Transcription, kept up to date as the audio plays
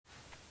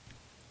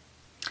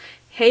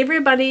Hey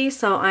everybody,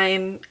 so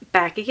I'm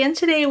back again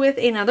today with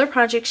another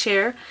project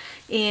share,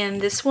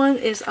 and this one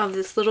is of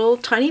this little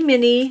tiny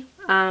mini.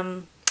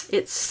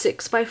 It's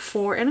 6 by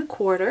 4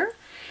 1/4,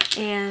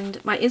 and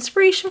my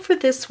inspiration for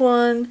this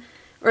one,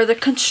 or the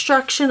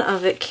construction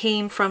of it,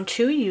 came from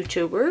two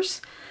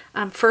YouTubers.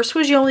 First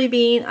was Yoli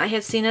Bean. I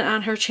had seen it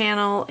on her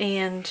channel,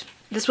 and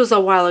this was a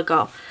while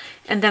ago,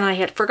 and then I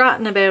had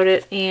forgotten about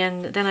it,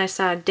 and then I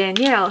saw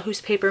Danielle, who's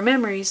Paper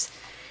Memories.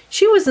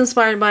 She was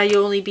inspired by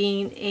Yoli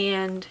Bean,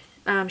 and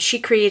she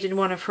created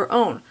one of her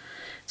own.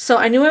 So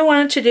I knew I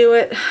wanted to do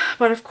it,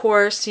 but of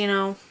course, you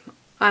know,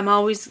 I'm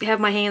always have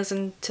my hands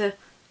into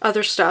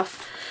other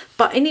stuff.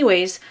 But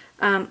anyways,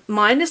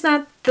 mine is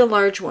not the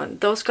large one.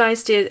 Those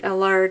guys did a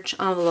large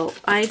envelope.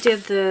 I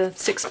did the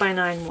 6 by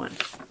 9 one.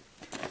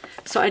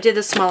 So I did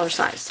the smaller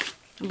size.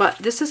 But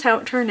this is how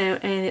it turned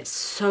out, and it's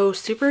so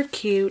super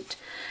cute.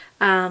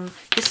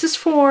 This is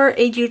for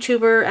a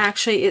YouTuber.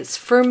 Actually, it's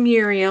for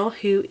Muriel,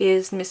 who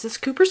is Mrs.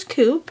 Cooper's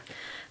Coop.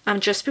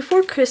 Just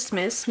before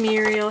Christmas,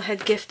 Muriel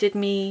had gifted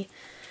me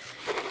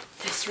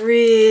this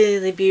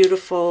really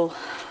beautiful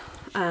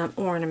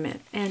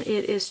ornament, and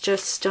it is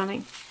just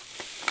stunning.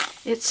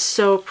 It's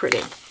so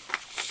pretty.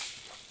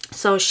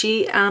 So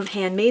she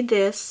handmade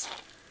this,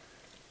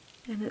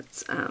 and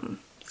it's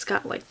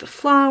got like the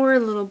flower,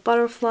 little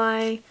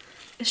butterfly.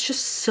 It's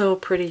just so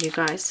pretty, you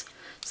guys.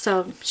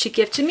 So she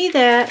gifted me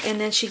that, and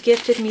then she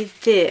gifted me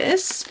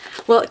this.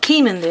 Well, it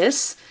came in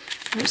this.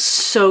 It was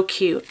so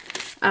cute.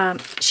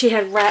 She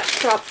had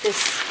wrapped up this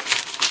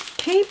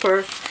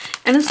paper,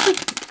 and it's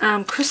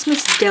like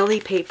Christmas deli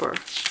paper.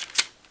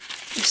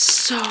 It's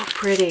so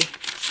pretty.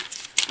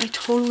 I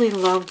totally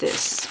love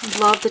this. I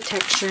love the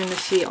texture and the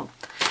feel.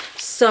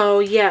 So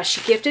yeah,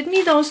 she gifted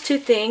me those two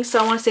things. So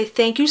I want to say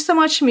thank you so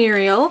much,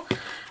 Muriel.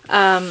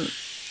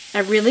 I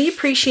really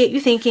appreciate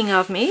you thinking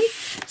of me.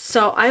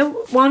 So I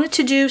wanted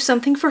to do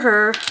something for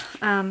her.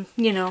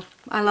 You know,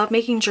 I love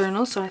making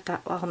journals, so I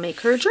thought, well, I'll make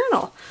her a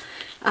journal.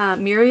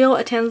 Muriel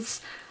attends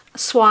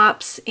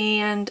swaps,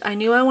 and I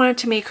knew I wanted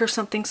to make her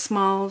something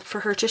small for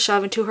her to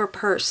shove into her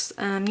purse.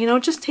 You know,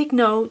 just take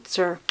notes,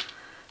 or,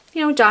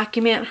 you know,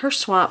 document her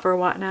swap or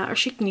whatnot, or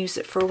she can use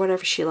it for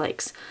whatever she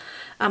likes.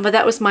 But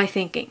that was my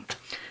thinking.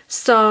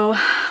 So,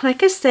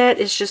 like I said,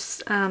 it's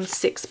just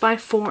 6 by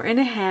 4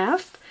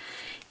 1/2,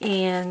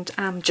 and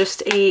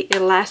just a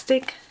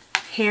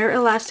hair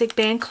elastic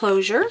band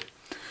closure.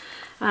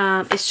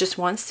 It's just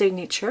one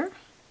signature.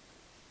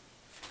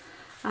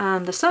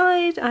 On the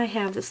side, I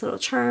have this little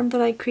charm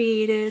that I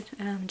created,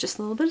 just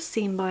a little bit of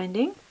seam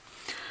binding.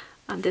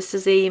 This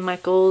is a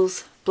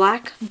Michael's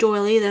black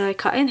doily that I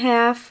cut in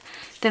half.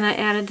 Then I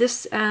added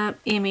this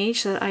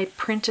image that I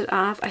printed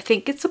off. I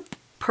think it's a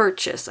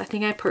purchase. I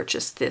think I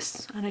purchased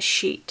this on a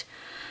sheet.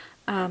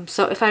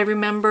 So if I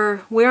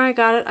remember where I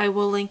got it, I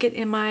will link it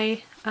in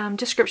my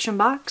description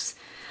box.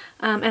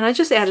 And I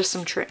just added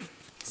some trim.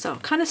 So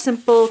kind of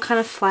simple, kind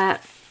of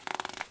flat.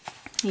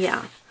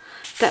 Yeah,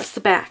 that's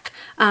the back.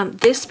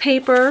 This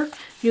paper,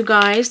 you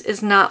guys,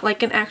 is not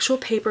like an actual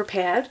paper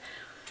pad.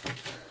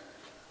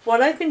 What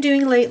I've been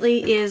doing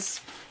lately is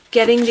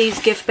getting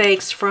these gift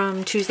bags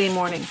from Tuesday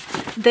Morning.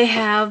 They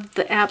have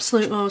the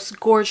absolute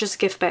most gorgeous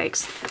gift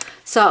bags.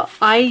 So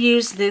I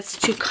use this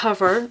to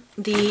cover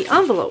the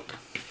envelope.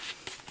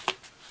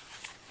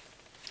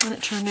 And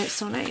it turned out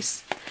so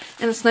nice.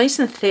 And it's nice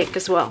and thick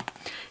as well.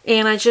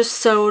 And I just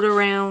sewed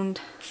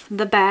around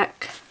the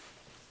back.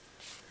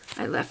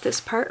 I left this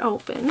part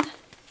open,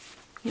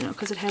 you know,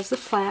 because it has the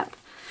flap,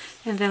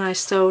 and then I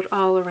sewed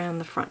all around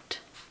the front.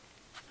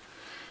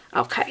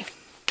 Okay,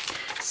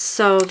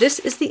 so this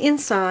is the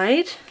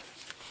inside.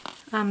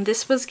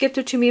 This was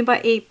gifted to me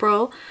by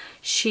April.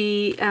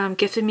 She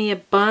gifted me a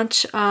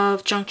bunch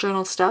of junk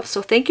journal stuff,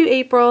 so thank you,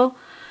 April.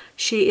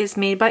 She is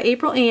made by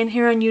April Ann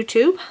here on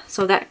YouTube,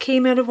 so that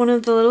came out of one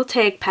of the little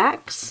tag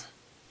packs.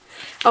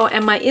 Oh,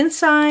 and my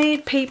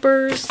inside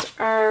papers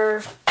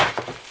are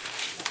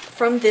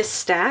from this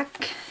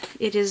stack.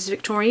 It is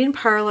Victorian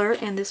Parlor,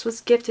 and this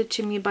was gifted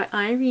to me by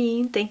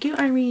Irene. Thank you,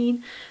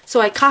 Irene. So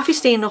I coffee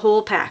stained the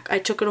whole pack. I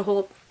took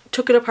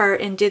it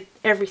apart and did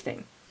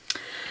everything.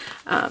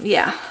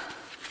 Yeah.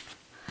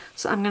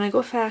 So I'm gonna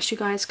go fast, you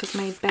guys, because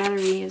my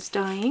battery is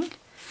dying.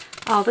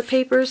 All the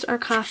papers are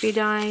coffee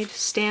dyed,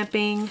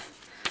 stamping.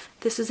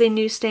 This is a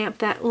new stamp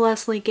that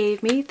Leslie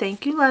gave me.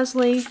 Thank you,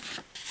 Leslie.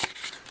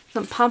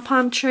 Some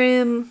pom-pom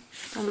trim.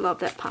 I love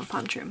that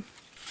pom-pom trim.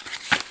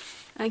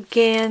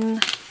 Again,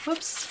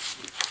 whoops.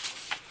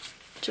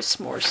 Just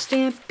more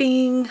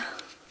stamping.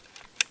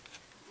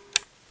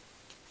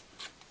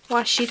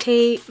 Washi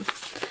tape.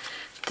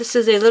 This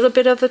is a little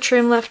bit of the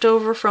trim left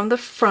over from the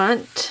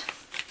front.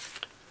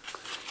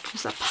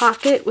 There's a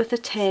pocket with a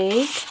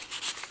tag.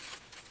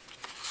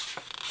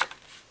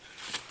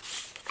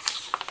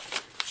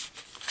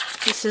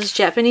 This is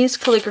Japanese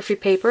calligraphy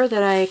paper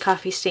that I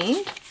coffee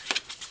stained.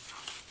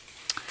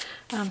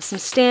 Some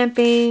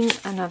stamping,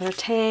 another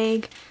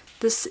tag.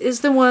 This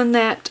is the one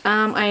that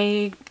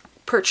I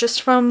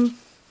purchased from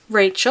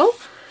Rachel.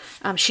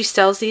 She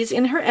sells these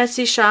in her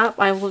Etsy shop.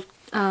 I will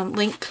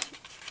link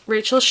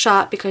Rachel's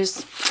shop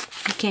because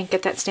You can't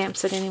get that stamp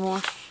set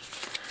anymore.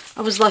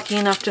 I was lucky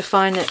enough to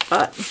find it,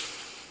 but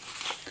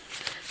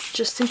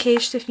just in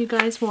case if you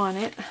guys want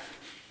it.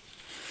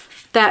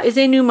 That is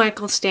a new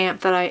Michael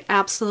stamp that I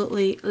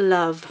absolutely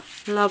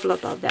love. Love,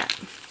 love, love that.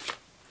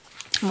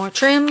 More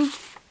trim.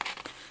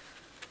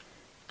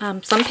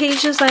 Some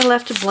pages I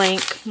left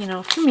blank, you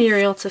know, for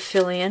Muriel to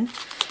fill in.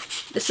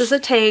 This is a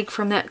tag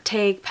from that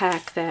tag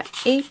pack that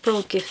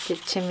April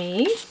gifted to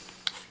me.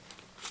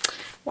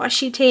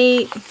 Washi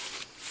tape.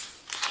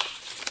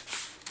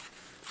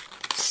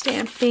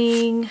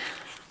 Stamping.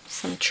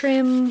 Some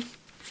trim.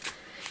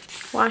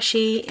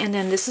 Washi. And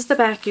then this is the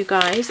back, you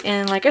guys.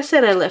 And like I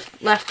said, I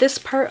left this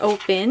part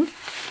open.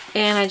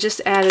 And I just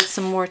added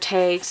some more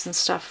tags and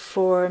stuff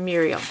for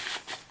Muriel.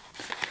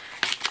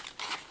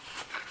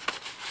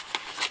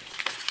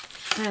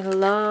 I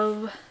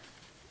love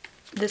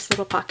this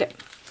little pocket.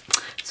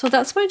 So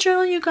that's my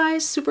journal, you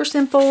guys. Super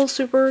simple,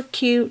 super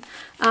cute.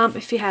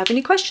 If you have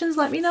any questions,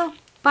 let me know.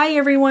 Bye,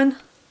 everyone.